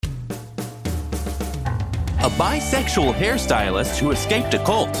a bisexual hairstylist who escaped a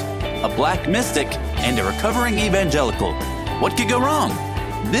cult, a black mystic, and a recovering evangelical. What could go wrong?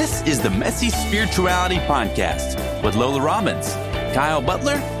 This is the Messy Spirituality Podcast with Lola Robbins, Kyle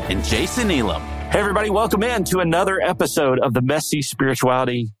Butler, and Jason Elam. Hey, everybody. Welcome in to another episode of the Messy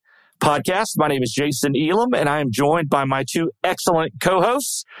Spirituality Podcast. My name is Jason Elam, and I am joined by my two excellent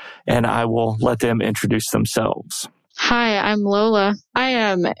co-hosts, and I will let them introduce themselves. Hi, I'm Lola. I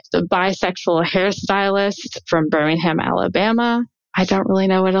am a bisexual hairstylist from Birmingham, Alabama. I don't really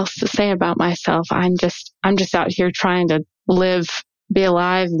know what else to say about myself. I'm just out here trying to live, be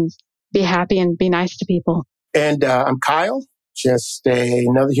alive, and be happy and be nice to people. And I'm Kyle, just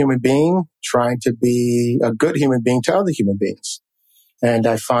another human being trying to be a good human being to other human beings. And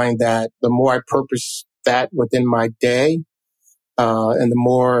I find that the more I purpose that within my day, and the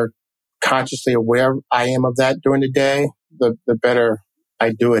more consciously aware I am of that during the day, the better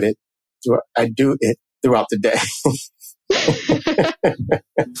I do it. I do it throughout the day.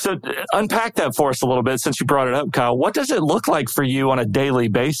 So unpack that for us a little bit since you brought it up, Kyle. What does it look like for you on a daily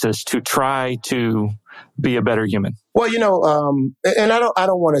basis to try to be a better human? Well, and I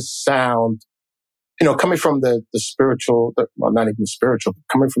don't want to sound, coming from the spiritual, well, not even spiritual,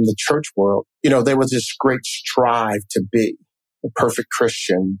 coming from the church world, there was this great strive to be a perfect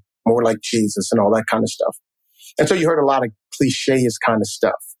Christian, more like Jesus and all that kind of stuff. And so you heard a lot of cliches kind of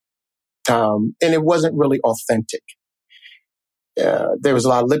stuff. And it wasn't really authentic. There was a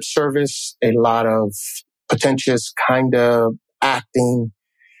lot of lip service, a lot of pretentious kind of acting.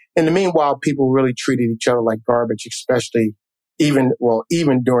 In the meanwhile, people really treated each other like garbage, especially even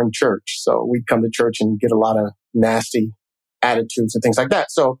during church. So we'd come to church and get a lot of nasty attitudes and things like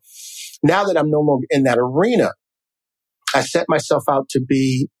that. So now that I'm no longer in that arena, I set myself out to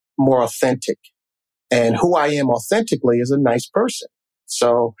be more authentic. And who I am authentically is a nice person.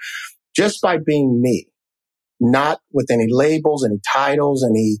 So just by being me, not with any labels, any titles,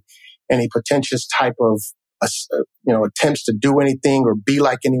 any pretentious type of, attempts to do anything or be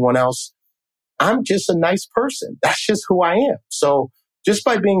like anyone else, I'm just a nice person. That's just who I am. So just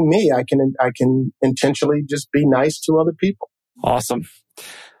by being me, I can intentionally just be nice to other people. Awesome.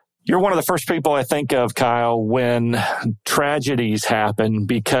 You're one of the first people I think of, Kyle, when tragedies happen,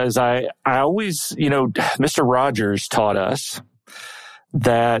 because I always, Mr. Rogers taught us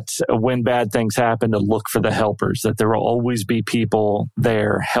that when bad things happen, to look for the helpers, that there will always be people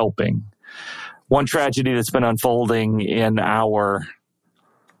there helping. One tragedy that's been unfolding in our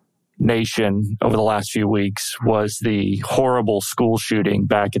nation over the last few weeks was the horrible school shooting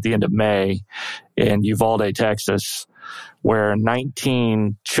back at the end of May in Uvalde, Texas, where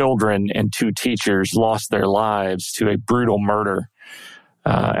 19 children and 2 teachers lost their lives to a brutal murder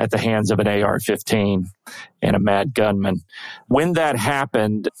at the hands of an AR-15 and a mad gunman. When that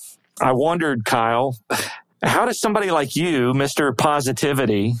happened, I wondered, Kyle, how does somebody like you, Mr.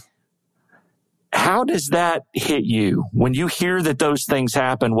 Positivity, how does that hit you? When you hear that those things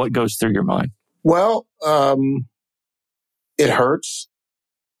happen, what goes through your mind? Well, it hurts.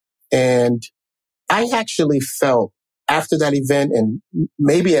 And I actually felt after that event, and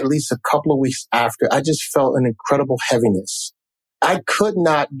maybe at least a couple of weeks after, I just felt an incredible heaviness. I could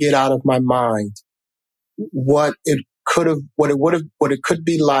not get out of my mind what it could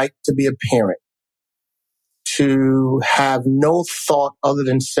be like to be a parent, to have no thought other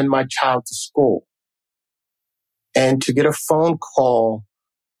than send my child to school, and to get a phone call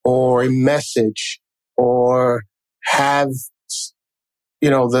or a message or have,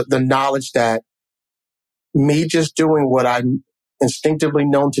 the knowledge that me just doing what I'm instinctively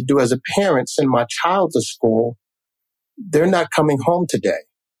known to do as a parent, send my child to school, they're not coming home today.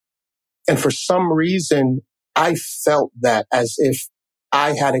 And for some reason, I felt that as if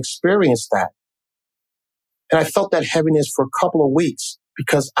I had experienced that. And I felt that heaviness for a couple of weeks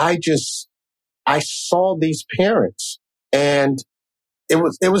because I saw these parents, and it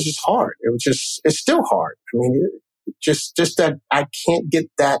was just hard. It's still hard. I mean, just that I can't get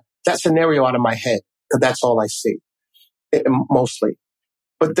that scenario out of my head, because that's all I see mostly.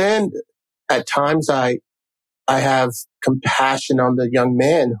 But then at times I have compassion on the young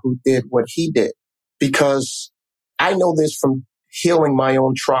man who did what he did, because I know this from healing my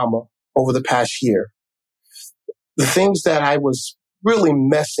own trauma over the past year. The things that I was really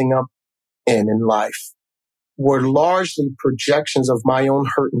messing up in life were largely projections of my own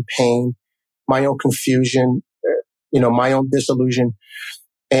hurt and pain, my own confusion, my own disillusion.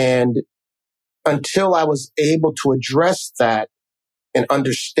 And until I was able to address that and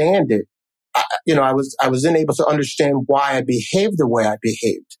understand it, I was then able to understand why I behaved the way I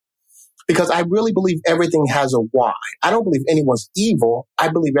behaved. Because I really believe everything has a why. I don't believe anyone's evil. I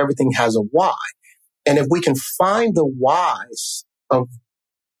believe everything has a why. And if we can find the whys of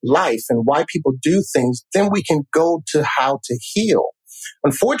life and why people do things, then we can go to how to heal.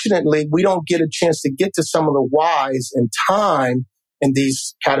 Unfortunately, we don't get a chance to get to some of the whys in time, and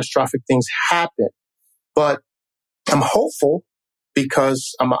these catastrophic things happen. But I'm hopeful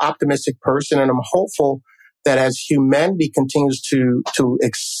because I'm an optimistic person, and I'm hopeful that as humanity continues to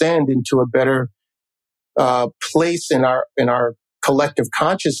ascend into a better place in our collective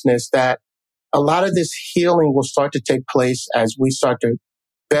consciousness, that a lot of this healing will start to take place as we start to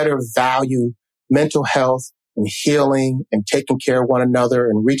better value mental health and healing and taking care of one another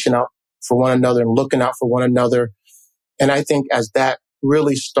and reaching out for one another and looking out for one another. And I think as that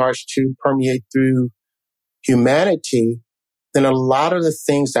really starts to permeate through humanity, then a lot of the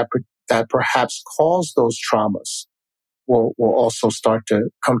things that perhaps cause those traumas will also start to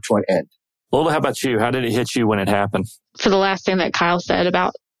come to an end. Lola, how about you? How did it hit you when it happened? For the last thing that Kyle said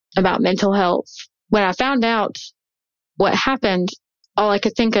about mental health, when I found out what happened, all I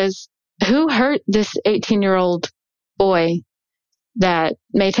could think is, who hurt this 18-year-old boy that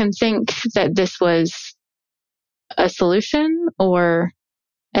made him think that this was a solution or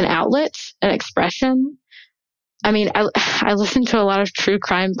an outlet, an expression? I mean, I listen to a lot of true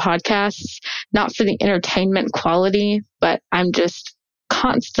crime podcasts, not for the entertainment quality, but I'm just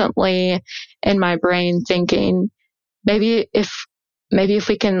constantly in my brain thinking, maybe if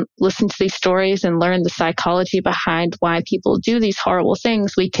we can listen to these stories and learn the psychology behind why people do these horrible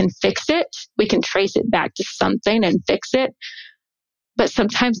things, we can fix it. We can trace it back to something and fix it. But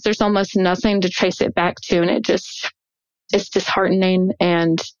sometimes there's almost nothing to trace it back to, and it's disheartening.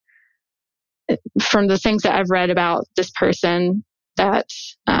 And from the things that I've read about this person that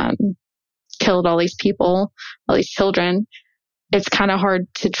killed all these people, all these children, it's kind of hard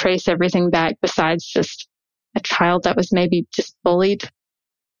to trace everything back besides just a child that was maybe just bullied.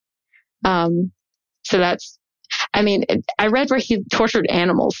 So that's, I mean, I read where he tortured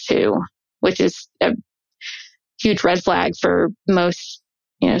animals too, which is a huge red flag for most,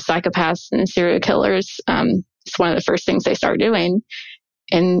 psychopaths and serial killers. It's one of the first things they start doing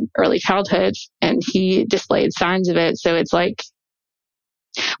in early childhood, and he displayed signs of it. So it's like,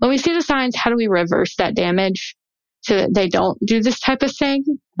 when we see the signs, how do we reverse that damage so that they don't do this type of thing?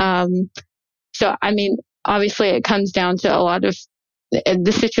 So, I mean, obviously it comes down to a lot of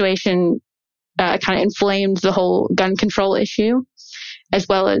the situation kind of inflamed the whole gun control issue, as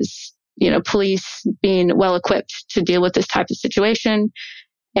well as, police being well equipped to deal with this type of situation,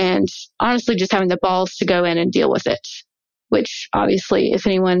 and honestly just having the balls to go in and deal with it, which obviously, if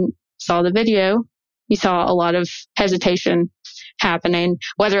anyone saw the video, you saw a lot of hesitation happening,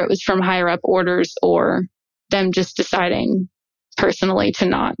 whether it was from higher up orders or them just deciding personally to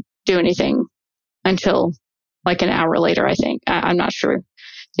not do anything until like an hour later, I think. I'm not sure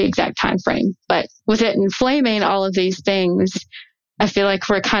the exact time frame, but with it inflaming all of these things, I feel like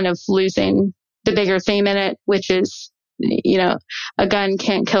we're kind of losing the bigger theme in it, which is, a gun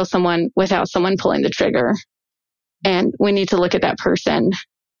can't kill someone without someone pulling the trigger. And we need to look at that person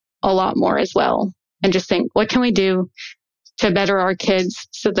a lot more as well and just think, what can we do to better our kids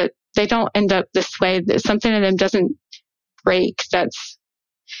so that they don't end up this way, that something in them doesn't break that's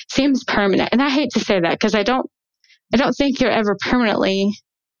seems permanent. And I hate to say that because I don't think you're ever permanently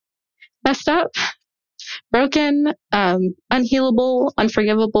messed up, broken, unhealable,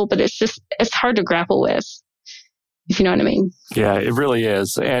 unforgivable, but it's hard to grapple with, if you know what I mean. Yeah, it really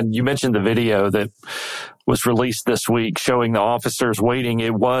is. And you mentioned the video that was released this week showing the officers waiting.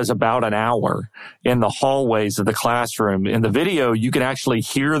 It was about an hour in the hallways of the classroom. In the video, you can actually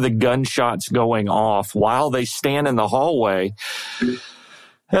hear the gunshots going off while they stand in the hallway.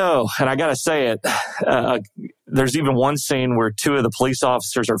 Oh, and I got to say it, there's even one scene where two of the police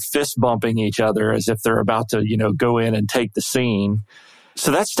officers are fist bumping each other as if they're about to, go in and take the scene.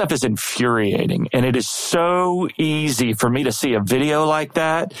 So that stuff is infuriating. And it is so easy for me to see a video like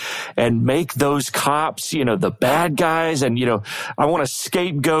that and make those cops, the bad guys. And, I want to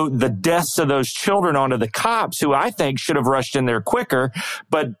scapegoat the deaths of those children onto the cops who I think should have rushed in there quicker.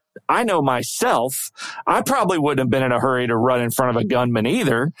 But I know myself, I probably wouldn't have been in a hurry to run in front of a gunman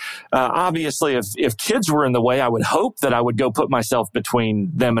either. Obviously, if kids were in the way, I would hope that I would go put myself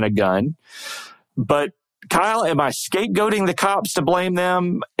between them and a gun. But Kyle, am I scapegoating the cops to blame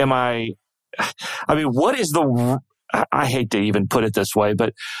them? I mean, what is I hate to even put it this way,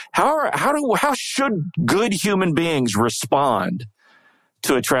 but how should good human beings respond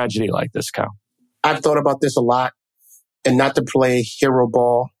to a tragedy like this, Kyle? I've thought about this a lot, and not to play hero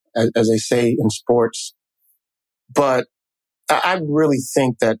ball, as they say in sports, but I really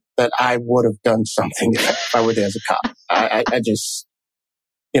think that I would have done something if I were there as a cop.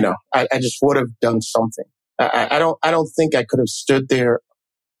 I just would have done something. I don't think I could have stood there,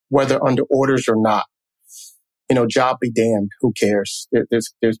 whether under orders or not. Job be damned. Who cares?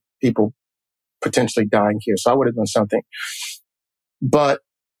 There's people potentially dying here. So I would have done something. But,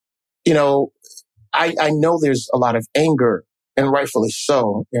 I know there's a lot of anger, and rightfully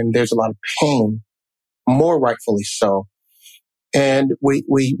so. And there's a lot of pain, more rightfully so. And we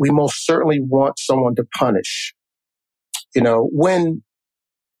most certainly want someone to punish. When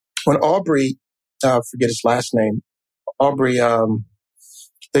Aubrey, forget his last name, Aubrey,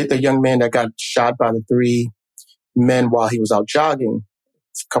 the young man that got shot by the 3 men while he was out jogging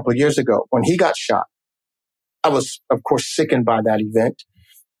a couple of years ago, when he got shot, I was, of course, sickened by that event.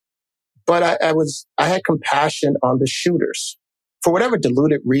 But I had compassion on the shooters. For whatever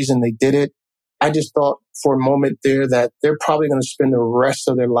deluded reason they did it, I just thought for a moment there that they're probably going to spend the rest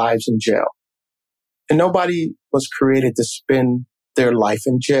of their lives in jail. And nobody was created to spend their life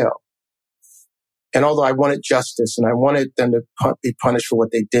in jail. And although I wanted justice and I wanted them to be punished for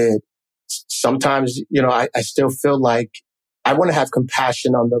what they did, sometimes, I still feel like I want to have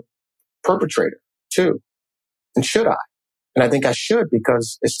compassion on the perpetrator too. And should I? And I think I should,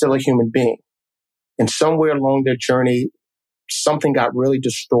 because it's still a human being. And somewhere along their journey, something got really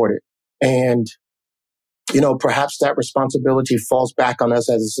distorted. And, perhaps that responsibility falls back on us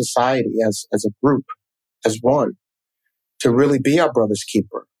as a society, as a group, as one, to really be our brother's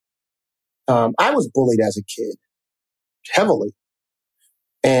keeper. I was bullied as a kid, heavily.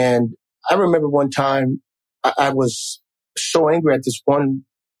 And I remember one time I was so angry at this one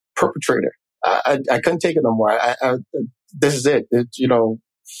perpetrator. I couldn't take it no more. This is it,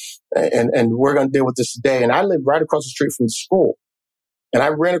 and we're going to deal with this today. And I lived right across the street from the school. And I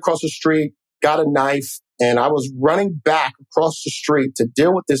ran across the street, got a knife, and I was running back across the street to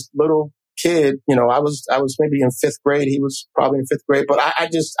deal with this little kid. I was maybe in 5th grade. He was probably in 5th grade, but I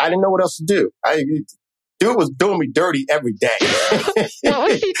didn't know what else to do. Dude was doing me dirty every day.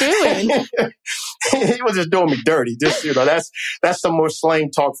 What was he doing? He was just doing me dirty. Just, that's some more slang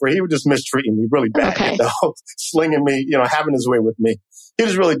talk for, he was just mistreating me really bad. Okay. Slinging me, having his way with me. He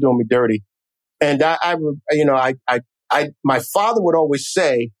was really doing me dirty. And my father would always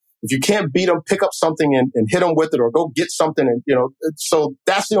say, if you can't beat them, pick up something and hit them with it, or go get something. And, so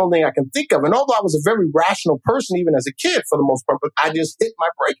that's the only thing I can think of. And although I was a very rational person, even as a kid for the most part, but I just hit my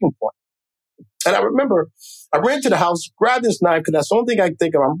breaking point. And I remember I ran to the house, grabbed this knife, because that's the only thing I can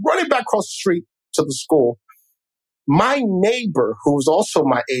think of. I'm running back across the street to the school. My neighbor, who was also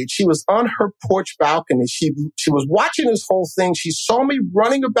my age, she was on her porch balcony. She was watching this whole thing. She saw me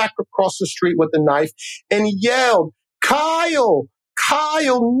running back across the street with the knife and yelled, Kyle,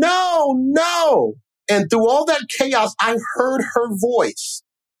 no. And through all that chaos, I heard her voice.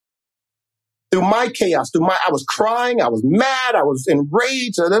 Through my chaos, I was crying, I was mad, I was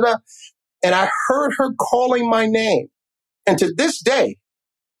enraged, and I heard her calling my name. And to this day,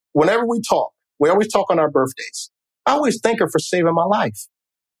 whenever we always talk on our birthdays. I always thank her for saving my life.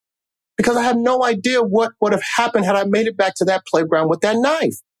 Because I have no idea what would have happened had I made it back to that playground with that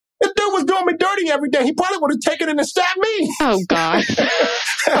knife. That dude was doing me dirty every day. He probably would have taken it and stabbed me. Oh, God.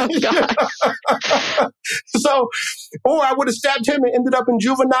 Oh, God. So, or I would have stabbed him and ended up in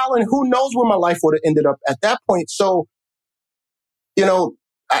juvenile, and who knows where my life would have ended up at that point. So,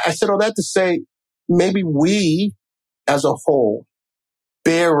 I said all that to say, maybe we as a whole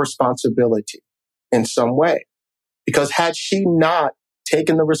bear responsibility in some way. Because had she not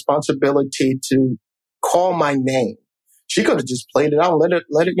taken the responsibility to call my name, she could have just played it out and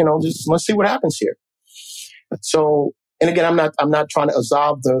let it, just let's see what happens here. So, and again, I'm not trying to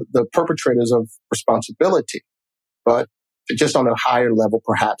absolve the perpetrators of responsibility, but just on a higher level,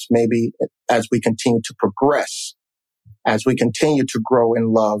 perhaps, maybe as we continue to progress, as we continue to grow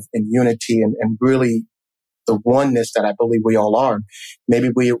in love and unity and really the oneness that I believe we all are, maybe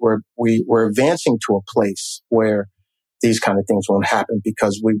we're advancing to a place where these kind of things won't happen,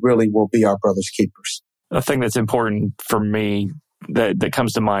 because we really will be our brother's keepers. A thing that's important for me that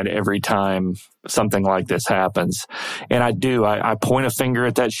comes to mind every time something like this happens, and I point a finger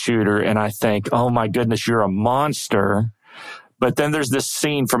at that shooter and I think, oh my goodness, you're a monster. But then there's this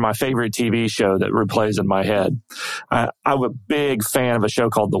scene from my favorite TV show that replays in my head. I'm a big fan of a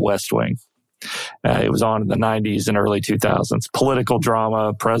show called The West Wing. It was on in the 90s and early 2000s. Political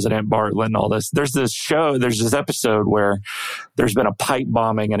drama, President Bartlet and all this. There's this episode where there's been a pipe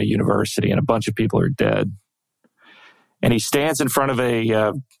bombing in a university and a bunch of people are dead. And he stands in front of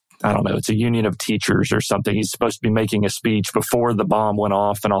it's a union of teachers or something. He's supposed to be making a speech before the bomb went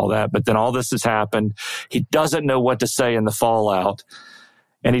off and all that. But then all this has happened. He doesn't know what to say in the fallout.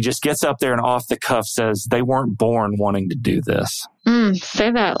 And he just gets up there and off the cuff says, they weren't born wanting to do this.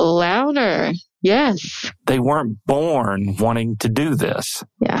 Say that louder. Yes. They weren't born wanting to do this.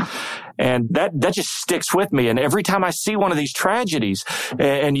 Yeah. And that just sticks with me. And every time I see one of these tragedies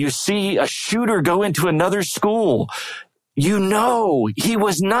and you see a shooter go into another school, you know he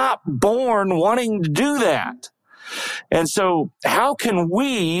was not born wanting to do that. And so how can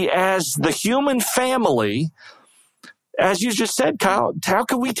we, as the human family, as you just said, Kyle, how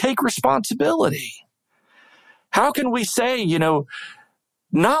can we take responsibility? How can we say,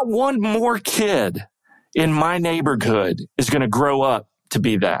 not one more kid in my neighborhood is going to grow up to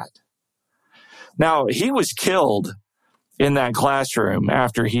be that? Now, he was killed in that classroom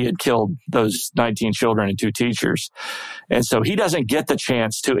after he had killed those 19 children and 2 teachers. And so he doesn't get the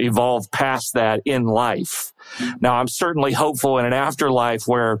chance to evolve past that in life. Now, I'm certainly hopeful in an afterlife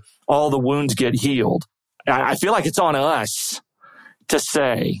where all the wounds get healed. I feel like it's on us to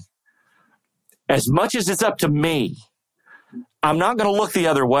say, as much as it's up to me, I'm not going to look the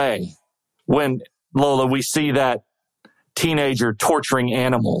other way when, Lola, we see that teenager torturing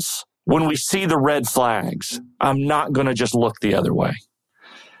animals. When we see the red flags, I'm not going to just look the other way.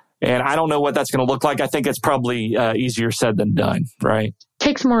 And I don't know what that's going to look like. I think it's probably easier said than done, right?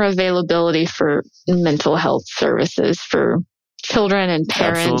 Takes more availability for mental health services for children and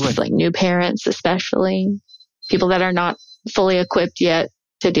parents, Absolutely. like new parents especially, people that are not fully equipped yet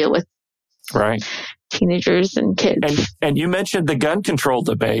to deal with right teenagers and kids. And you mentioned the gun control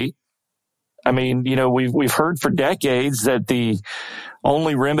debate. I mean, we've heard for decades that the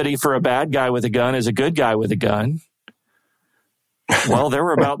only remedy for a bad guy with a gun is a good guy with a gun. Well, there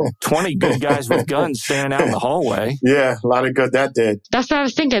were about 20 good guys with guns standing out in the hallway. Yeah, a lot of good that did. That's what I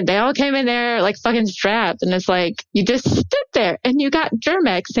was thinking. They all came in there like fucking strapped, and it's like, you just stood there and you got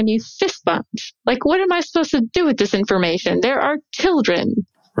Germex and you fist bumped. Like, what am I supposed to do with this information? There are children.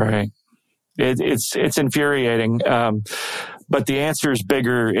 Right. It's infuriating. But the answer is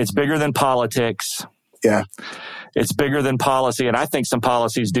bigger. It's bigger than politics. Yeah. It's bigger than policy. And I think some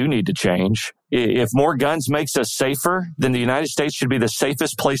policies do need to change. If more guns makes us safer, then the United States should be the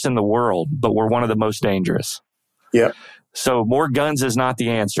safest place in the world, but we're one of the most dangerous. Yeah. So more guns is not the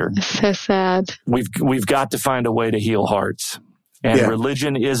answer. So sad. We've got to find a way to heal hearts. And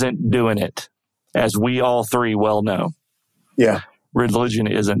religion isn't doing it, as we all three well know. Yeah. Religion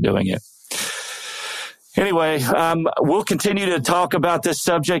isn't doing it. Anyway, we'll continue to talk about this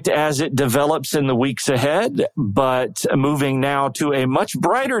subject as it develops in the weeks ahead, but moving now to a much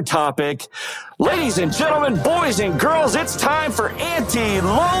brighter topic. Ladies and gentlemen, boys and girls, it's time for Auntie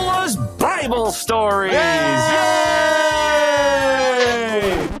Lola's Bible Stories. Yay!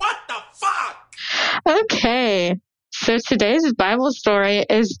 What the fuck? Okay. So today's Bible story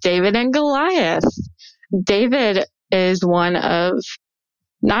is David and Goliath. David is one of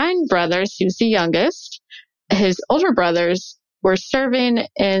 9 brothers. He was the youngest. His older brothers were serving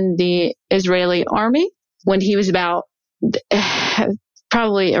in the Israeli army when he was about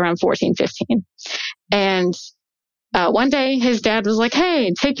probably around 14, 15. And one day his dad was like,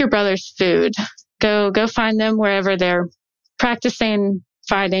 hey, take your brother's food. Go find them wherever they're practicing,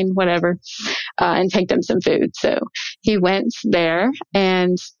 fighting, whatever, and take them some food. So he went there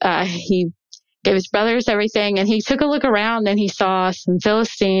and he gave his brothers everything, and he took a look around and he saw some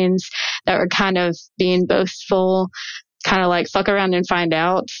Philistines that were kind of being boastful, kind of like fuck around and find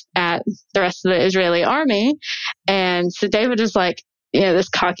out at the rest of the Israeli army. And so David was like, this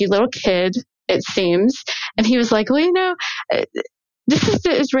cocky little kid, it seems. And he was like, well, this is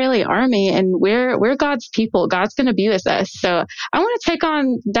the Israeli army and we're God's people. God's going to be with us. So I want to take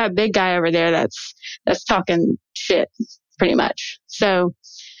on that big guy over there that's talking shit pretty much. So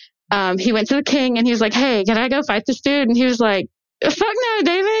he went to the king and he was like, hey, can I go fight this dude? And he was like, fuck no,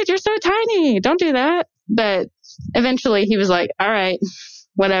 David, you're so tiny. Don't do that. But eventually he was like, all right,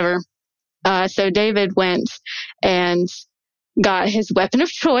 whatever. So David went and got his weapon of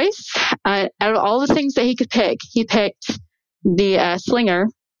choice. Out of all the things that he could pick, he picked the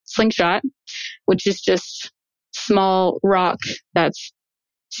slingshot, which is just small rock that's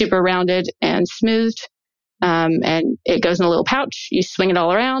super rounded and smooth. And it goes in a little pouch. You swing it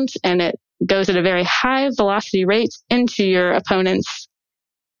all around and it goes at a very high velocity rate into your opponent's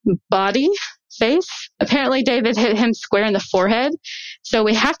face. Apparently David hit him square in the forehead. So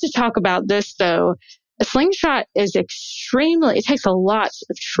we have to talk about this though. A slingshot is it takes a lot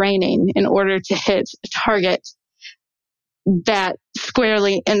of training in order to hit a target that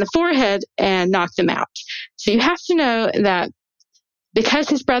squarely in the forehead and knock them out. So you have to know that because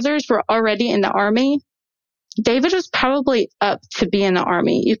his brothers were already in the army, David was probably up to be in the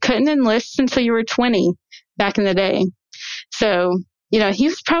army. You couldn't enlist until you were 20 back in the day. So he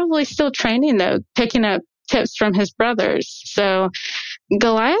was probably still training though, picking up tips from his brothers. So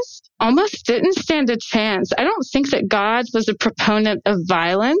Goliath almost didn't stand a chance. I don't think that God was a proponent of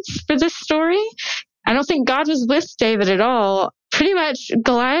violence for this story. I don't think God was with David at all. Pretty much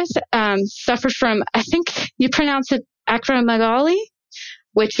Goliath suffered from, I think you pronounce it acromegaly,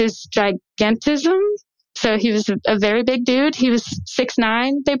 which is gigantism. So he was a very big dude. He was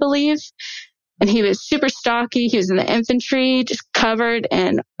 6'9", they believe. And he was super stocky. He was in the infantry, just covered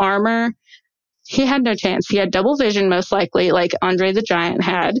in armor. He had no chance. He had double vision, most likely, like Andre the Giant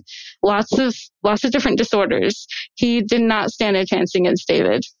had. Lots of different disorders. He did not stand a chance against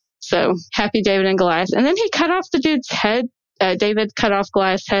David. So happy David and Goliath. And then he cut off the dude's head. David cut off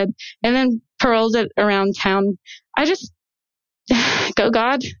Goliath's head and then paroled it around town. I just go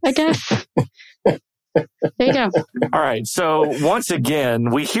God, I guess. There you go. All right. So once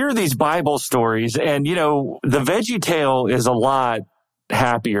again, we hear these Bible stories and, the VeggieTale is a lot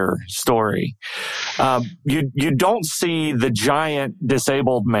happier story. You don't see the giant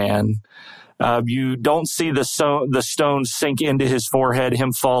disabled man. You don't see the stone sink into his forehead,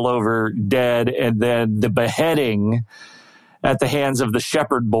 him fall over dead, and then the beheading at the hands of the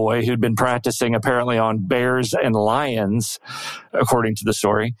shepherd boy who'd been practicing apparently on bears and lions, according to the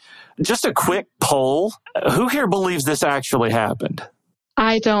story. Just a quick poll. Who here believes this actually happened?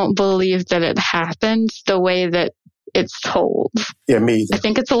 I don't believe that it happened the way that it's told. Yeah, me either. I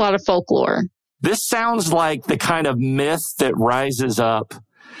think it's a lot of folklore. This sounds like the kind of myth that rises up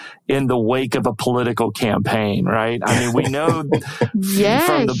in the wake of a political campaign, right? I mean, we know Yes.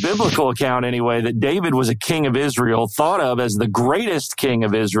 from the biblical account anyway, that David was a king of Israel, thought of as the greatest king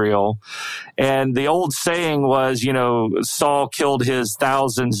of Israel. And the old saying was, Saul killed his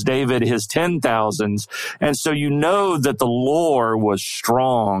thousands, David his 10,000s. And so that the lore was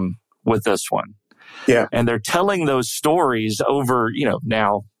strong with this one. Yeah. And they're telling those stories over,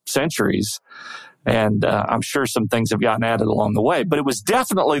 now centuries. And I'm sure some things have gotten added along the way. But it was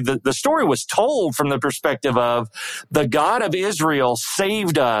definitely, the story was told from the perspective of the God of Israel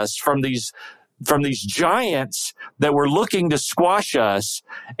saved us from these giants that were looking to squash us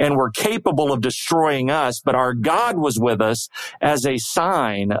and were capable of destroying us. But our God was with us as a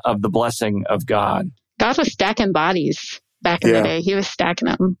sign of the blessing of God. God was stacking bodies back in the day. He was stacking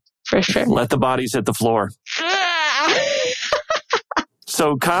them for sure. Let the bodies hit the floor.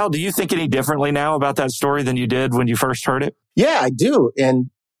 So, Kyle, do you think any differently now about that story than you did when you first heard it? Yeah, I do. And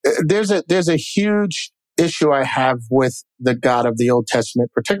there's a huge issue I have with the God of the Old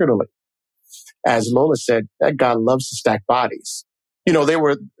Testament, particularly. As Lola said, that God loves to stack bodies. They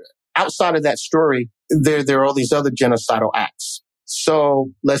were outside of that story. There are all these other genocidal acts.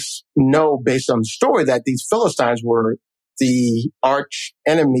 So let's know based on the story that these Philistines were the arch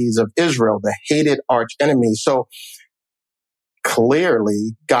enemies of Israel, the hated arch enemies. So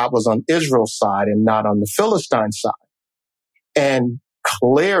clearly, God was on Israel's side and not on the Philistine side. And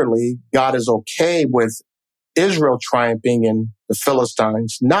clearly, God is okay with Israel triumphing and the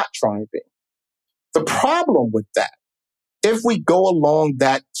Philistines not triumphing. The problem with that, if we go along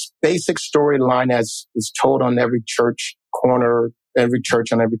that basic storyline as is told on every church on every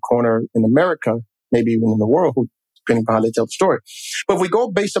corner in America, maybe even in the world, depending on how they tell the story. But if we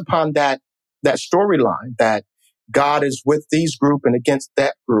go based upon that storyline, that God is with these group and against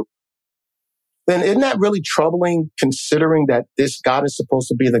that group, then isn't that really troubling considering that this God is supposed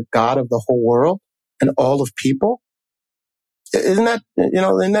to be the God of the whole world and all of people? Isn't that,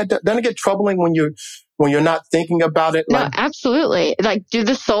 doesn't it get troubling when you're not thinking about it? No, absolutely. Like, do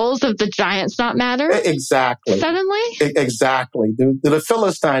the souls of the giants not matter? Exactly. Suddenly? Exactly. Do the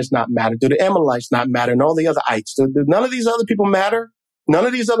Philistines not matter? Do the Amalekites not matter? And all the other ites? Do none of these other people matter? None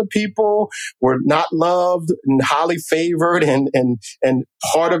of these other people were not loved and highly favored and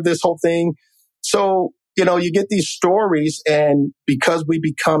part of this whole thing. So, you get these stories, and because we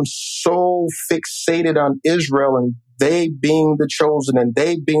become so fixated on Israel and they being the chosen and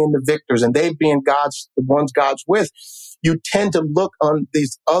they being the victors and they being the ones God's with, you tend to look on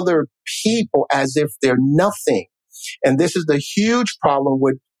these other people as if they're nothing. And this is the huge problem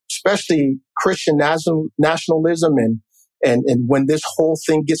with especially Christian nationalism and when this whole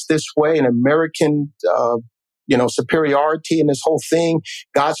thing gets this way, and American, superiority and this whole thing,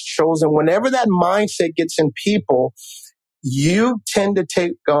 God's chosen. Whenever that mindset gets in people, you tend to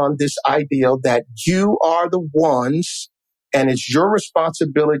take on this ideal that you are the ones, and it's your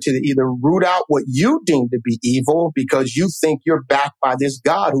responsibility to either root out what you deem to be evil because you think you're backed by this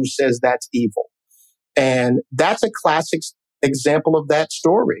God who says that's evil. And that's a classic example of that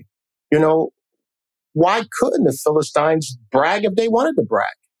story. Why couldn't the Philistines brag if they wanted to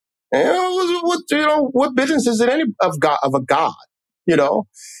brag? What business is it any of a God? you know?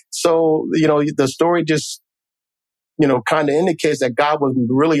 So, the story just, kind of indicates that God was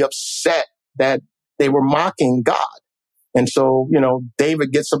really upset that they were mocking God. And so,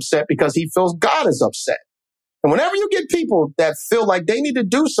 David gets upset because he feels God is upset. And whenever you get people that feel like they need to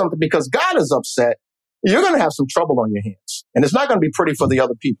do something because God is upset, you're going to have some trouble on your hands. And it's not going to be pretty for the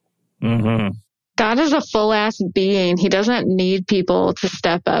other people. Mm-hmm. God is a full-ass being. He doesn't need people to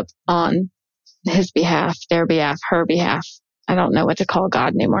step up on his behalf, their behalf, her behalf. I don't know what to call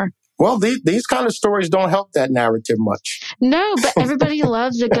God anymore. Well, these kind of stories don't help that narrative much. No, but everybody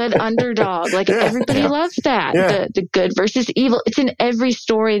loves a good underdog. Like everybody loves that. Yeah. The good versus evil. It's in every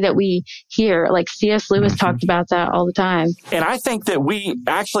story that we hear. Like C.S. Lewis talked about that all the time. And I think that we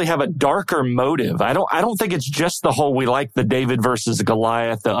actually have a darker motive. I don't think it's just the whole we like the David versus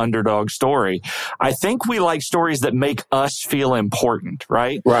Goliath, the underdog story. I think we like stories that make us feel important,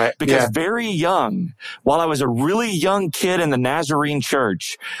 right? Right. Because very young, while I was a really young kid in the Nazarene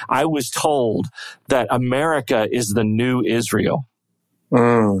church, I was told that America is the new Israel.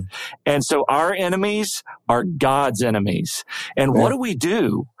 And so our enemies are God's enemies. And what do we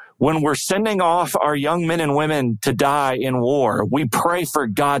do when we're sending off our young men and women to die in war? We pray for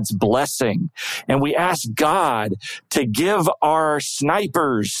God's blessing, and we ask God to give our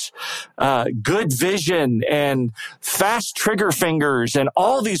snipers good vision and fast trigger fingers and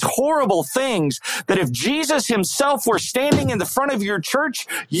all these horrible things that if Jesus himself were standing in the front of your church,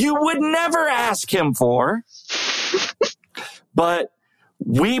 you would never ask him for. But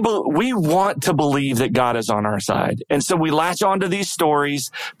we want to believe that God is on our side. And so we latch onto these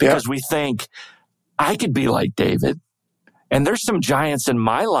stories because we think, I could be like David. And there's some giants in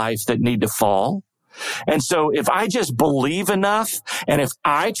my life that need to fall. And so if I just believe enough, and if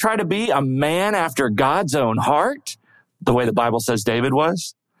I try to be a man after God's own heart, the way the Bible says David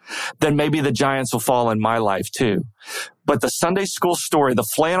was, then maybe the giants will fall in my life too. But the Sunday school story, the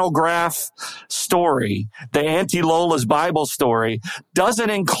flannel graph story, the Auntie Lola's Bible story doesn't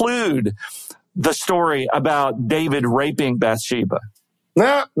include the story about David raping Bathsheba.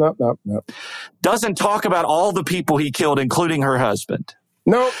 No. Doesn't talk about all the people he killed, including her husband.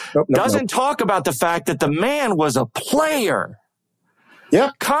 No. Doesn't talk about the fact that the man was a player.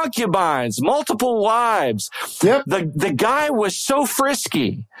 Yep. Concubines, multiple wives. Yep. The guy was so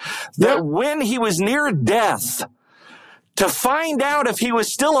frisky that when he was near death, to find out if he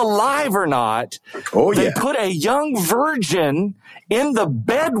was still alive or not, they put a young virgin in the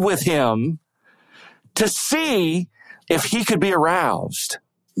bed with him to see if he could be aroused.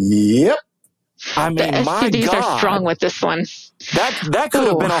 Yep. I mean, the my STDs God. are strong with this one. That could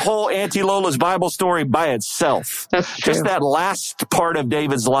have been a whole Auntie Lola's Bible story by itself. That's true. Just that last part of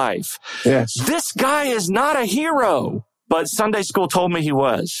David's life. Yes. This guy is not a hero, but Sunday school told me he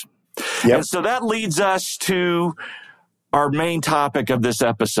was. Yep. And so that leads us to our main topic of this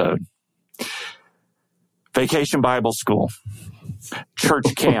episode. Vacation Bible School,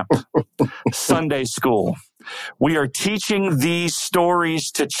 church camp, Sunday school. We are teaching these stories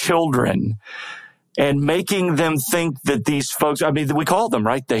to children and making them think that these folks, I mean, we call them,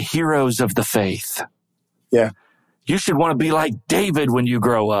 right, the heroes of the faith. Yeah. You should want to be like David when you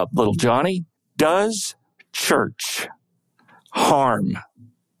grow up, little Johnny. Does church harm,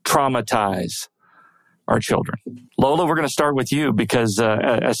 traumatize our children? Lola, we're going to start with you because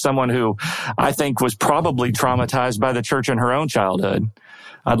as someone who I think was probably traumatized by the church in her own childhood,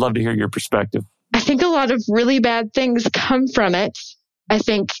 I'd love to hear your perspective. I think a lot of really bad things come from it. I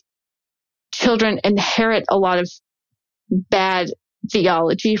think children inherit a lot of bad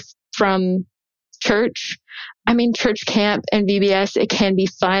theology from church. I mean, church camp and VBS, it can be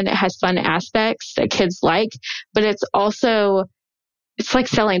fun. It has fun aspects that kids like, but it's like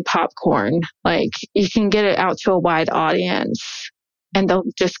selling popcorn. Like you can get it out to a wide audience and they'll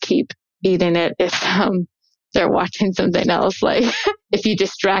just keep eating it if they're watching something else. Like if you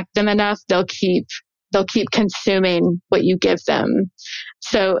distract them enough, they'll keep consuming what you give them.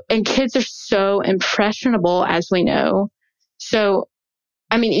 So, and kids are so impressionable, as we know. So,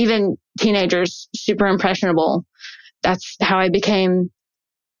 I mean, even teenagers, super impressionable. That's how I became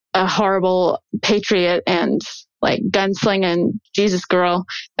a horrible patriot and like gunslinging Jesus girl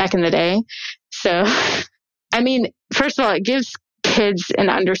back in the day. So, I mean, first of all, it gives kids an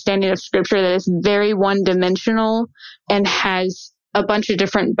understanding of scripture that is very one-dimensional and has a bunch of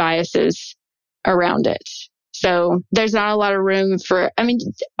different biases around it. So there's not a lot of room for, I mean,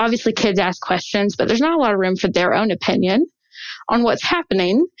 obviously kids ask questions, but there's not a lot of room for their own opinion on what's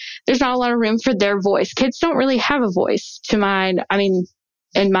happening. There's not a lot of room for their voice. Kids don't really have a voice in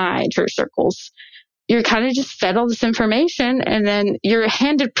my church circles. You're kind of just fed all this information and then you're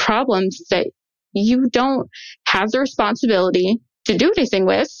handed problems that you don't have the responsibility to do anything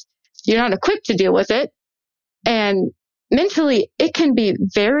with. You're not equipped to deal with it. And mentally, it can be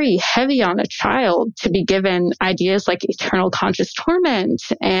very heavy on a child to be given ideas like eternal conscious torment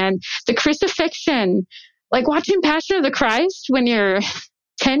and the crucifixion. Like watching Passion of the Christ when you're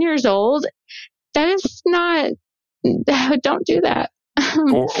 10 years old, that is not, don't do that.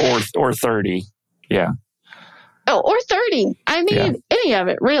 or 30. Yeah. Oh, or 30. I mean, any of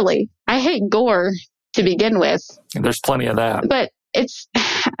it, really. I hate gore to begin with. And there's plenty of that. But it's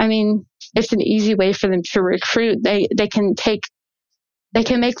an easy way for them to recruit. They can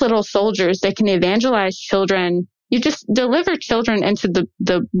make little soldiers. They can evangelize children. You just deliver children into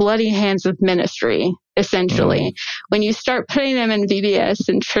the bloody hands of ministry, essentially. When you start putting them in VBS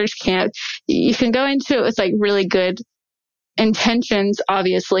and church camp, you can go into it with like really good intentions,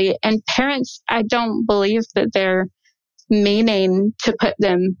 obviously. And parents, I don't believe that they're meaning to put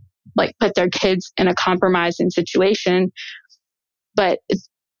their kids in a compromising situation. But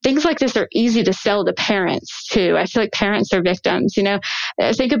things like this are easy to sell to parents too. I feel like parents are victims.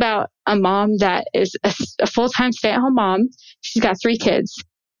 Think about a mom that is a full-time stay-at-home mom. She's got 3 kids.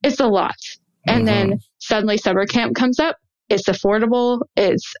 It's a lot. And then suddenly summer camp comes up. It's affordable.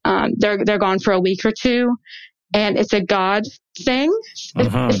 It's, they're gone for a week or 2 and it's a God thing.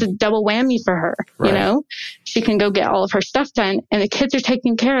 It's a double whammy for her. Right. She can go get all of her stuff done and the kids are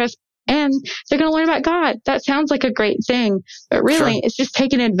taken care of. And they're going to learn about God. That sounds like a great thing. But really, It's just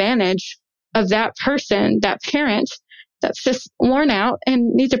taking advantage of that person, that parent that's just worn out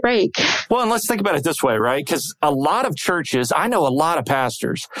and needs a break. Well, and let's think about it this way, right? Because a lot of churches, I know a lot of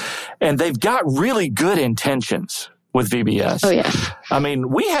pastors, and they've got really good intentions with VBS. Oh, yeah. I mean,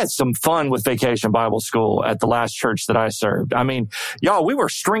 we had some fun with Vacation Bible School at the last church that I served. I mean, y'all, we were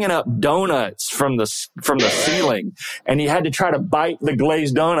stringing up donuts from the ceiling, and you had to try to bite the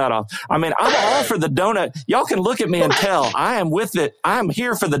glazed donut off. I mean, I'm all for the donut. Y'all can look at me and tell I am with it. I'm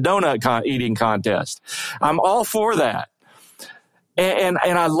here for the donut eating contest. I'm all for that. And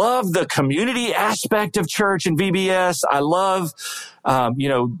I love the community aspect of church and VBS. I love,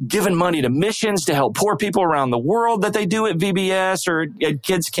 giving money to missions to help poor people around the world that they do at VBS or at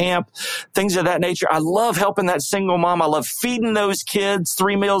kids camp, things of that nature. I love helping that single mom. I love feeding those kids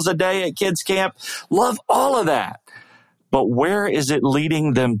 3 meals a day at kids camp. Love all of that. But where is it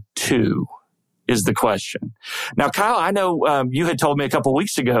leading them to? Is the question. Now, Kyle, I know you had told me a couple of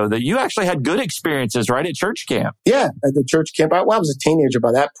weeks ago that you actually had good experiences, right, at church camp. Yeah, at the church camp. I was a teenager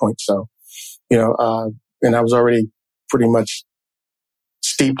by that point, so, and I was already pretty much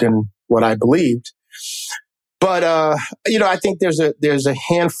steeped in what I believed. But, I think there's a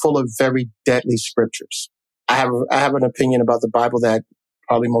handful of very deadly scriptures. I have an opinion about the Bible that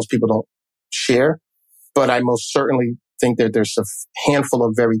probably most people don't share, but I most certainly think that there's a handful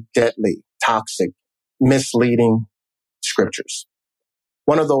of very deadly, toxic, misleading scriptures.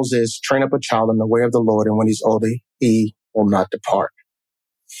 One of those is train up a child in the way of the Lord, and when he's older, he will not depart.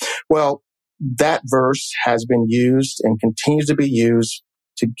 Well, that verse has been used and continues to be used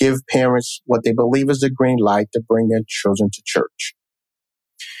to give parents what they believe is the green light to bring their children to church.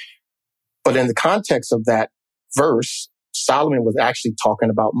 But in the context of that verse, Solomon was actually talking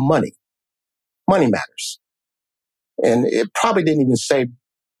about money. Money matters. And it probably didn't even say,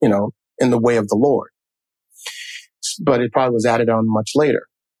 in the way of the Lord. But it probably was added on much later.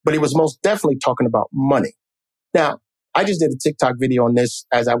 But he was most definitely talking about money. Now, I just did a TikTok video on this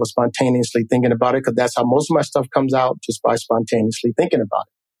as I was spontaneously thinking about it, because that's how most of my stuff comes out, just by spontaneously thinking about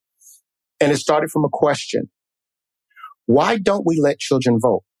it. And it started from a question. Why don't we let children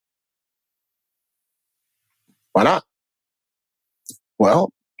vote? Why not?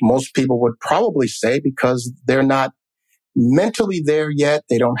 Well, most people would probably say because they're not mentally there yet.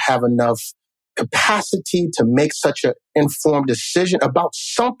 They don't have enough capacity to make such an informed decision about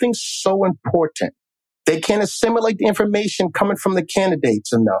something so important. They can't assimilate the information coming from the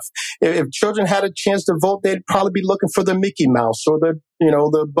candidates enough. If children had a chance to vote, they'd probably be looking for the Mickey Mouse or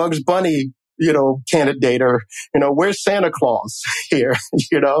the Bugs Bunny, candidate, or, where's Santa Claus here,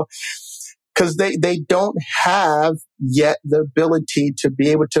 because they don't have yet the ability to be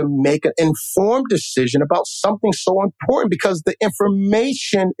able to make an informed decision about something so important, because the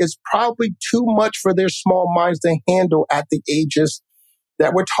information is probably too much for their small minds to handle at the ages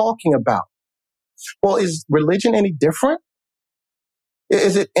that we're talking about. Well, is religion any different?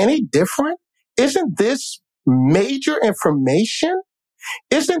 Is it any different? Isn't this major information?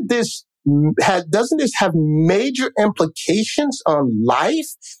 Doesn't this have major implications on life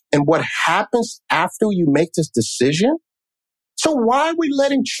and what happens after you make this decision? So why are we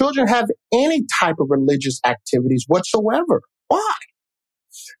letting children have any type of religious activities whatsoever? Why?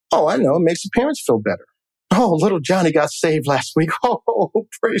 Oh, I know. It makes the parents feel better. Oh, little Johnny got saved last week. Oh,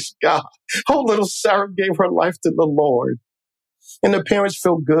 praise God. Oh, little Sarah gave her life to the Lord. And the parents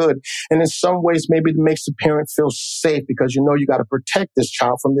feel good. And in some ways, maybe it makes the parent feel safe because you know you got to protect this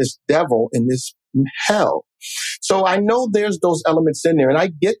child from this devil in this hell. So I know there's those elements in there. And I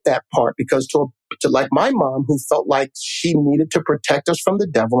get that part because to like my mom, who felt like she needed to protect us from the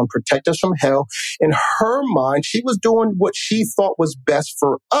devil and protect us from hell, in her mind, she was doing what she thought was best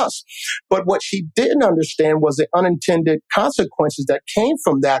for us. But what she didn't understand was the unintended consequences that came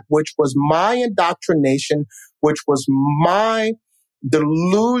from that, which was my indoctrination, which was my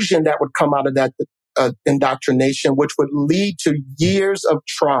delusion that would come out of that indoctrination, which would lead to years of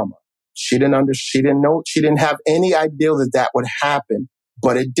trauma. She didn't know, she didn't have any idea that that would happen,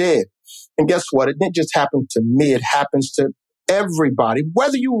 but it did. And guess what? It didn't just happen to me. It happens to everybody,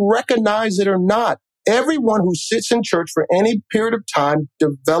 whether you recognize it or not. Everyone who sits in church for any period of time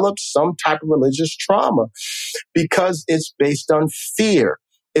develops some type of religious trauma because it's based on fear.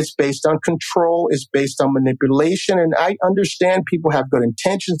 It's based on control. It's based on manipulation. And I understand people have good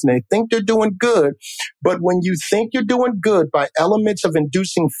intentions and they think they're doing good. But when you think you're doing good by elements of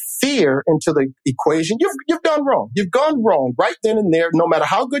inducing fear into the equation, you've done wrong. You've gone wrong right then and there. No matter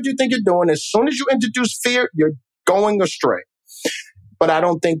how good you think you're doing, as soon as you introduce fear, you're going astray. But I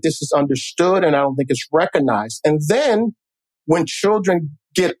don't think this is understood and I don't think it's recognized. And then when children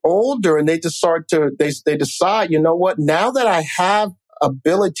get older and they decide, you know what, now that I have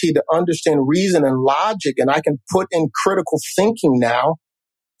ability to understand reason and logic, and I can put in critical thinking now,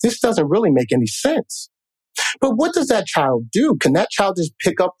 this doesn't really make any sense. But what does that child do? Can that child just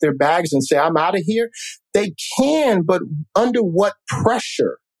pick up their bags and say, I'm out of here? They can, but under what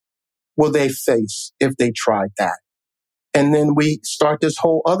pressure will they face if they tried that? And then we start this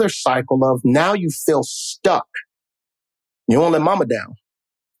whole other cycle of now you feel stuck. You don't let mama down.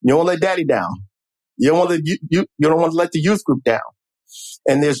 You don't let daddy down. You don't want to let the youth group down.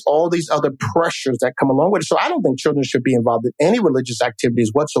 And there's all these other pressures that come along with it. So I don't think children should be involved in any religious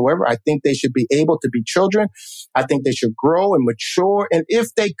activities whatsoever. I think they should be able to be children. I think they should grow and mature. And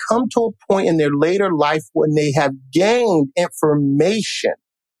if they come to a point in their later life when they have gained information,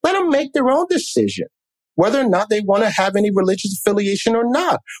 let them make their own decision, whether or not they want to have any religious affiliation or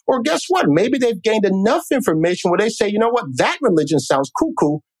not. Or guess what? Maybe they've gained enough information where they say, you know what? That religion sounds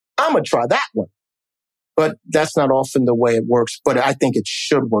cuckoo. I'm going to try that one. But that's not often the way it works. But I think it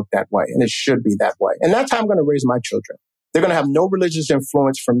should work that way, and it should be that way. And that's how I'm going to raise my children. They're going to have no religious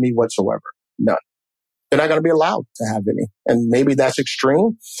influence from me whatsoever. None. They're not going to be allowed to have any. And maybe that's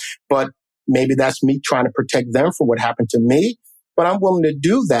extreme, but maybe that's me trying to protect them from what happened to me. But I'm willing to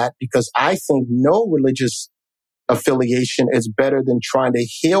do that because I think no religious affiliation is better than trying to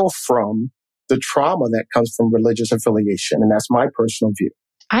heal from the trauma that comes from religious affiliation. And that's my personal view.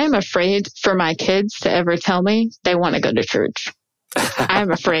 I am afraid for my kids to ever tell me they want to go to church.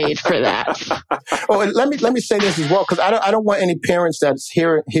 I'm afraid for that. Oh, and let me say this as well, because I don't want any parents that's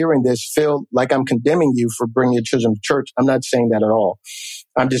hearing this feel like I'm condemning you for bringing your children to church. I'm not saying that at all.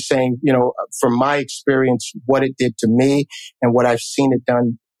 I'm just saying, from my experience, what it did to me and what I've seen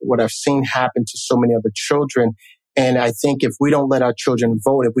happen to so many other children. And I think if we don't let our children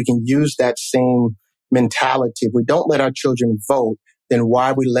vote, if we can use that same mentality, if we don't let our children vote, then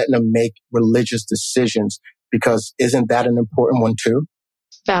why are we letting them make religious decisions? Because isn't that an important one too?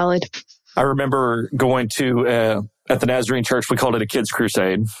 Valid. I remember going to, at the Nazarene Church, we called it a kids'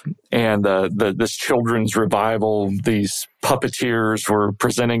 crusade. And this children's revival, these puppeteers were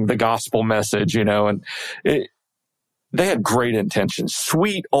presenting the gospel message, and they had great intentions.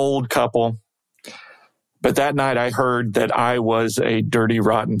 Sweet old couple. But that night I heard that I was a dirty,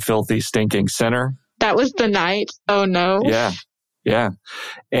 rotten, filthy, stinking sinner. That was the night. Oh, no. Yeah.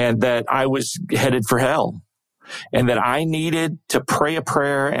 And that I was headed for hell. And that I needed to pray a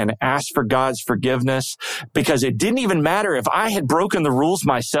prayer and ask for God's forgiveness because it didn't even matter if I had broken the rules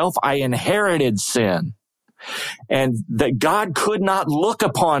myself. I inherited sin. And that God could not look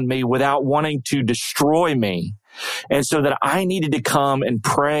upon me without wanting to destroy me. And so that I needed to come and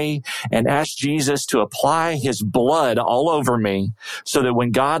pray and ask Jesus to apply his blood all over me so that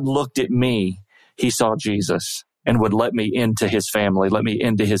when God looked at me, he saw Jesus and would let me into his family, let me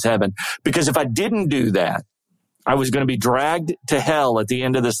into his heaven. Because if I didn't do that, I was going to be dragged to hell at the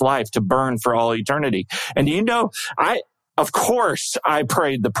end of this life to burn for all eternity. And of course, I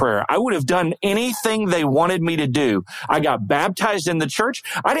prayed the prayer. I would have done anything they wanted me to do. I got baptized in the church.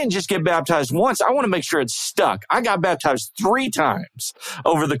 I didn't just get baptized once. I want to make sure it's stuck. I got baptized 3 times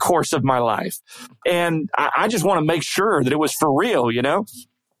over the course of my life. And I just want to make sure that it was for real,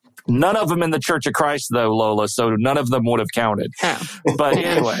 None of them in the Church of Christ, though, Lola, so none of them would have counted. Oh. But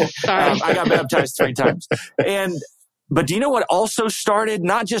anyway, Sorry. I got baptized 3 times. But do you know what also started?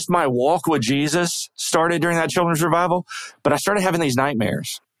 Not just my walk with Jesus started during that children's revival, but I started having these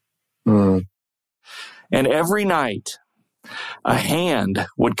nightmares. Mm. And every night, a hand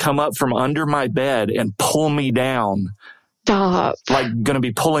would come up from under my bed and pull me down. Stop. Like going to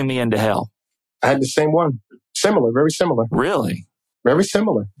be pulling me into hell. I had the same one. Similar, very similar. Really? Very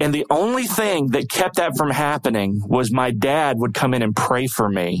similar. And the only thing that kept that from happening was my dad would come in and pray for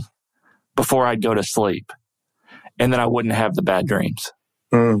me before I'd go to sleep. And then I wouldn't have the bad dreams.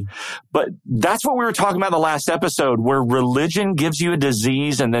 Mm. But that's what we were talking about in the last episode, where religion gives you a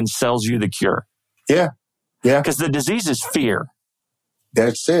disease and then sells you the cure. Yeah. Yeah. Because the disease is fear.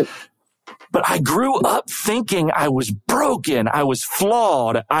 That's it. But I grew up thinking I was broken. I was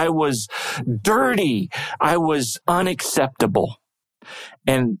flawed. I was dirty. I was unacceptable.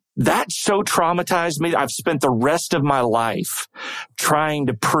 And that so traumatized me. I've spent the rest of my life trying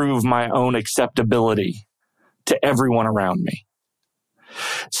to prove my own acceptability to everyone around me.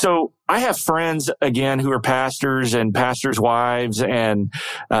 So I have friends, again, who are pastors and pastors' wives and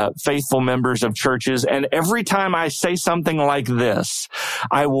faithful members of churches. And every time I say something like this,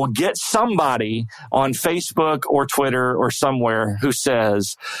 I will get somebody on Facebook or Twitter or somewhere who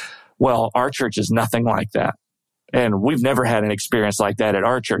says, well, our church is nothing like that. And we've never had an experience like that at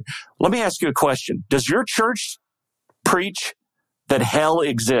our church. Let me ask you a question. Does your church preach that hell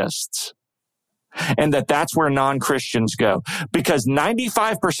exists? And that's where non-Christians go. Because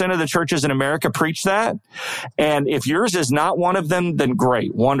 95% of the churches in America preach that. And if yours is not one of them, then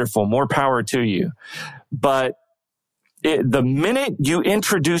great, wonderful, more power to you. But the minute you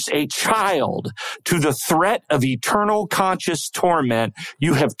introduce a child to the threat of eternal conscious torment,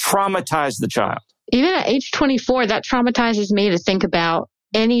 you have traumatized the child. Even at age 24, that traumatizes me to think about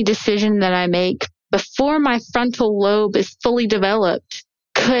any decision that I make before my frontal lobe is fully developed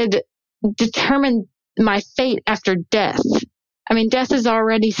could determine my fate after death. I mean, death is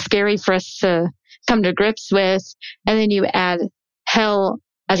already scary for us to come to grips with. And then you add hell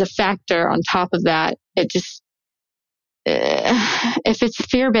as a factor on top of that. It just, if it's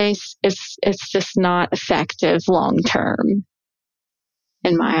fear-based, it's just not effective long-term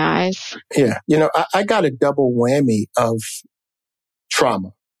in my eyes. Yeah. You know, I got a double whammy of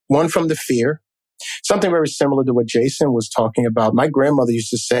trauma. One from the fear, something very similar to what Jason was talking about. My grandmother used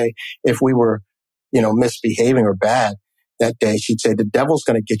to say, if we were, misbehaving or bad that day, she'd say, the devil's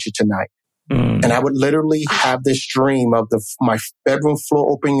going to get you tonight. Mm. And I would literally have this dream of my bedroom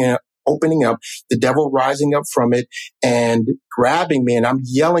floor opening up, the devil rising up from it and grabbing me. And I'm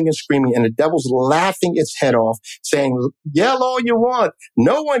yelling and screaming and the devil's laughing its head off, saying, yell all you want.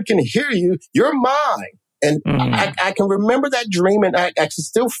 No one can hear you. You're mine. And I can remember that dream and I can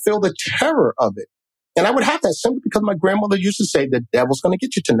still feel the terror of it. And I would have that simply because my grandmother used to say, the devil's going to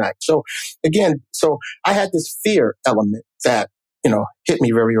get you tonight. So again, I had this fear element that, hit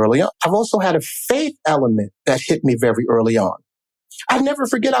me very early on. I've also had a faith element that hit me very early on. I never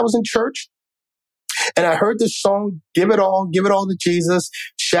forget I was in church and I heard this song, give it all to Jesus,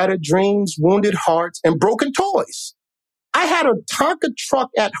 shattered dreams, wounded hearts, and broken toys. I had a Tonka truck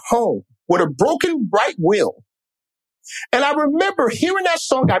at home with a broken right wheel. And I remember hearing that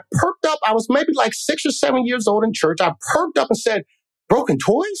song. I perked up. I was maybe like 6 or 7 years old in church. I perked up and said, broken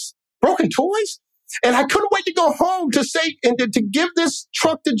toys? Broken toys? And I couldn't wait to go home to say and to give this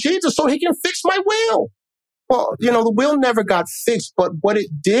truck to Jesus so he can fix my wheel. Well, the wheel never got fixed, but what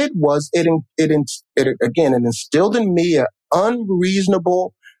it did was it instilled in me an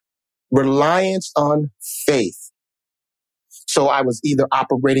unreasonable reliance on faith. So I was either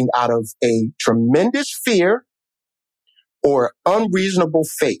operating out of a tremendous fear or unreasonable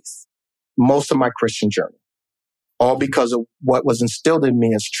faith most of my Christian journey, all because of what was instilled in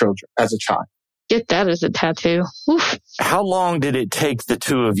me as a child. Get that as a tattoo. Oof. How long did it take the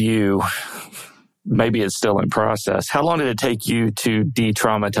two of you? Maybe it's still in process. How long did it take you to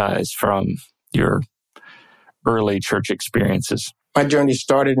de-traumatize from your early church experiences? My journey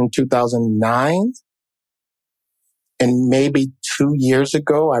started in 2009. And maybe 2 years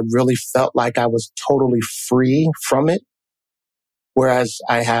ago, I really felt like I was totally free from it. Whereas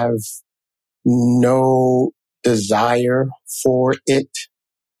I have no desire for it,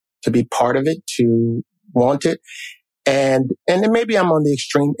 to be part of it, to want it. And then maybe I'm on the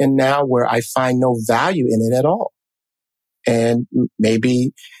extreme end now where I find no value in it at all. And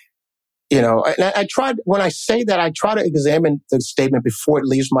maybe, and I tried, when I say that, I try to examine the statement before it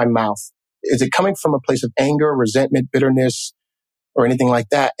leaves my mouth. Is it coming from a place of anger, resentment, bitterness, or anything like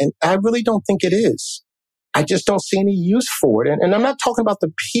that? And I really don't think it is. I just don't see any use for it. And I'm not talking about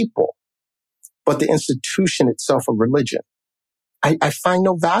the people, but the institution itself of religion. I find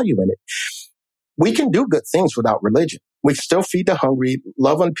no value in it. We can do good things without religion. We can still feed the hungry,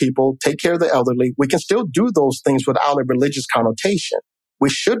 love on people, take care of the elderly. We can still do those things without a religious connotation. We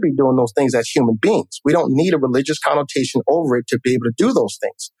should be doing those things as human beings. We don't need a religious connotation over it to be able to do those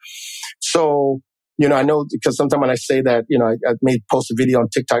things. So, I know because sometimes when I say that, I may post a video on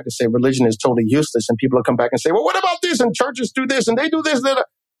TikTok to say religion is totally useless, and people will come back and say, well, what about this? And churches do this and they do this.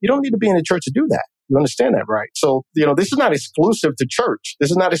 You don't need to be in a church to do that. You understand that, right? So, this is not exclusive to church.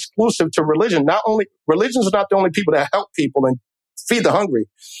 This is not exclusive to religion. Religions are not the only people that help people and feed the hungry.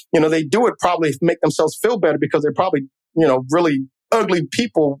 They do it probably to make themselves feel better because they're probably, really ugly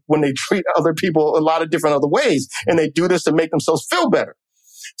people when they treat other people a lot of different other ways. And they do this to make themselves feel better.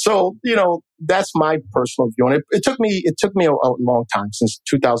 So, that's my personal view. And it took me a long time, since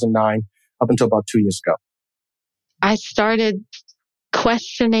 2009 up until about 2 years ago. I started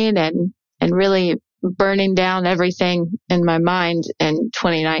questioning and really burning down everything in my mind in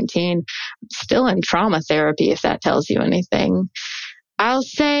 2019. I'm still in trauma therapy, if that tells you anything. I'll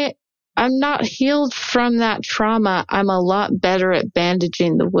say I'm not healed from that trauma. I'm a lot better at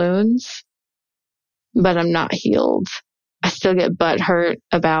bandaging the wounds, but I'm not healed. I still get butthurt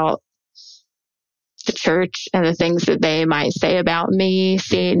about the church and the things that they might say about me,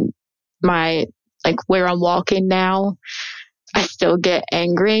 seeing where I'm walking now. I still get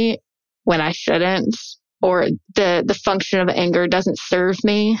angry when I shouldn't, or the function of anger doesn't serve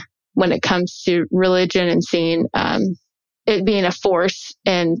me when it comes to religion and seeing it being a force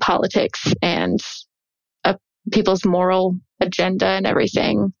in politics and people's moral agenda and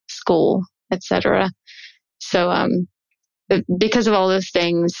everything, school, etc. So because of all those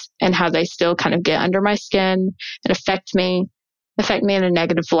things and how they still kind of get under my skin and affect me in a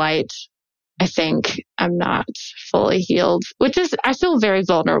negative light, I think I'm not fully healed, which is, I feel very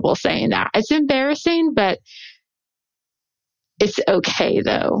vulnerable saying that. It's embarrassing, but it's okay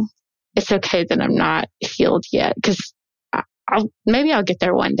though. It's okay that I'm not healed yet, because maybe I'll get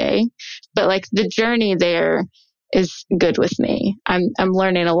there one day, but the journey there is good with me. I'm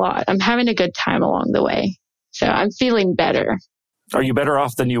learning a lot. I'm having a good time along the way. So I'm feeling better. Are you better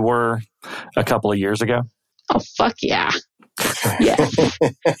off than you were a couple of years ago? Oh, fuck yeah. Yes.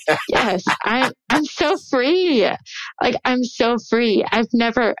 Yes. I'm so free. I'm so free. I've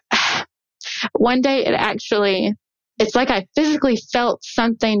never, one day it's like I physically felt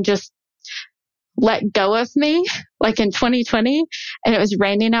something just let go of me, in 2020, and it was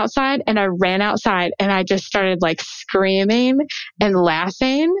raining outside, and I ran outside and I just started screaming and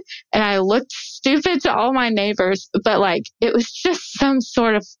laughing, and I looked stupid to all my neighbors, but it was just some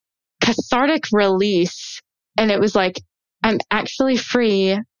sort of cathartic release. And it was I'm actually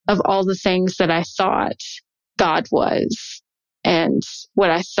free of all the things that I thought God was and what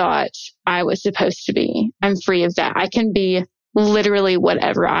I thought I was supposed to be. I'm free of that. I can be literally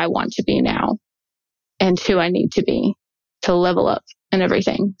whatever I want to be now and who I need to be to level up and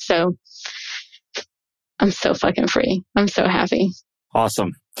everything. So I'm so fucking free. I'm so happy.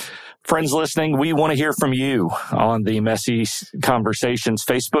 Awesome. Friends listening, we want to hear from you on the Messy Conversations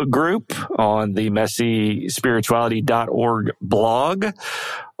Facebook group, on the messyspirituality.org blog,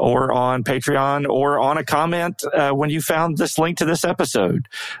 or on Patreon, or on a comment when you found this link to this episode.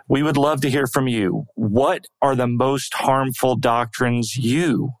 We would love to hear from you. What are the most harmful doctrines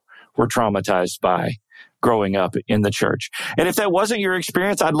you were traumatized by growing up in the church? And if that wasn't your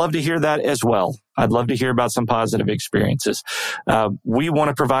experience, I'd love to hear that as well. I'd love to hear about some positive experiences. We want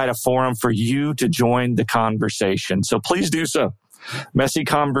to provide a forum for you to join the conversation. So please do so. Messy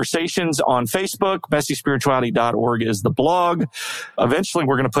Conversations on Facebook, messyspirituality.org is the blog. Eventually,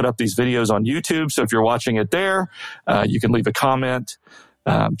 we're going to put up these videos on YouTube. So if you're watching it there, you can leave a comment.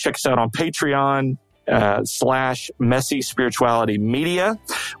 Check us out on Patreon. /Messy Spirituality Media.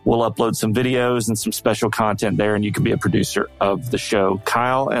 We'll upload some videos and some special content there, and you can be a producer of the show.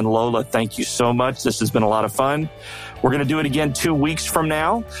 Kyle and Lola, thank you so much. This has been a lot of fun. We're going to do it again 2 weeks from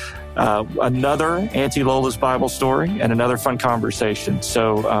now. Another Auntie Lola's Bible story and another fun conversation.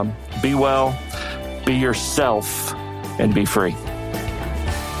 So be well, be yourself, and be free.